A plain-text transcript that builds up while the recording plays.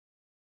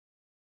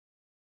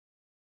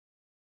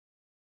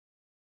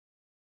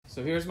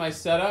So here's my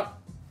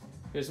setup.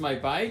 Here's my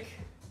bike.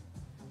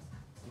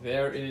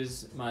 There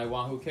is my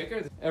Wahoo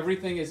kicker.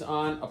 Everything is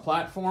on a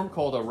platform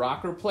called a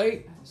rocker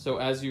plate. So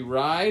as you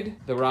ride,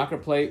 the rocker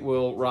plate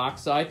will rock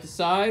side to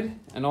side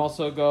and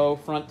also go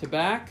front to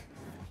back.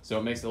 So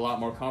it makes it a lot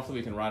more comfortable.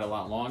 You can ride a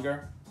lot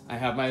longer. I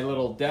have my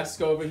little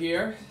desk over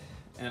here,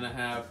 and I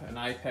have an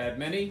iPad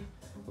mini,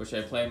 which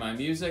I play my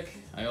music.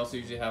 I also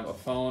usually have a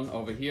phone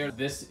over here.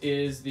 This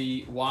is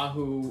the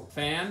Wahoo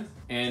fan,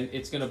 and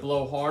it's gonna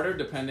blow harder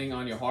depending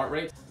on your heart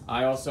rate.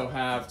 I also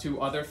have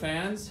two other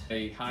fans,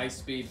 a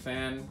high-speed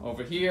fan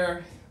over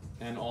here,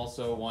 and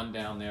also one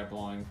down there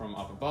blowing from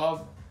up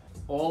above.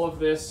 All of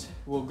this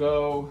will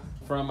go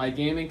from my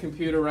gaming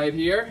computer right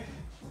here,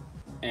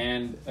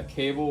 and a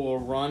cable will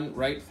run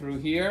right through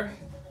here.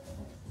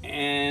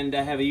 And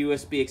I have a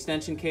USB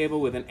extension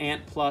cable with an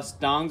Ant Plus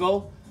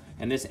dongle.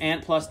 And this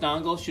Ant Plus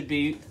dongle should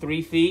be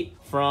 3 feet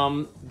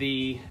from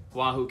the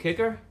Wahoo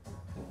kicker.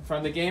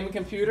 From the gaming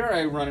computer,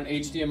 I run an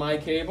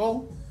HDMI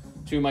cable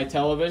to my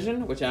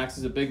television, which acts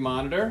as a big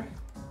monitor.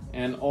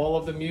 And all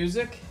of the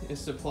music is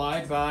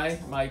supplied by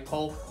my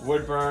Polk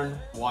Woodburn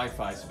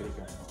Wi-Fi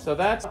speaker. So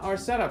that's our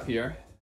setup here.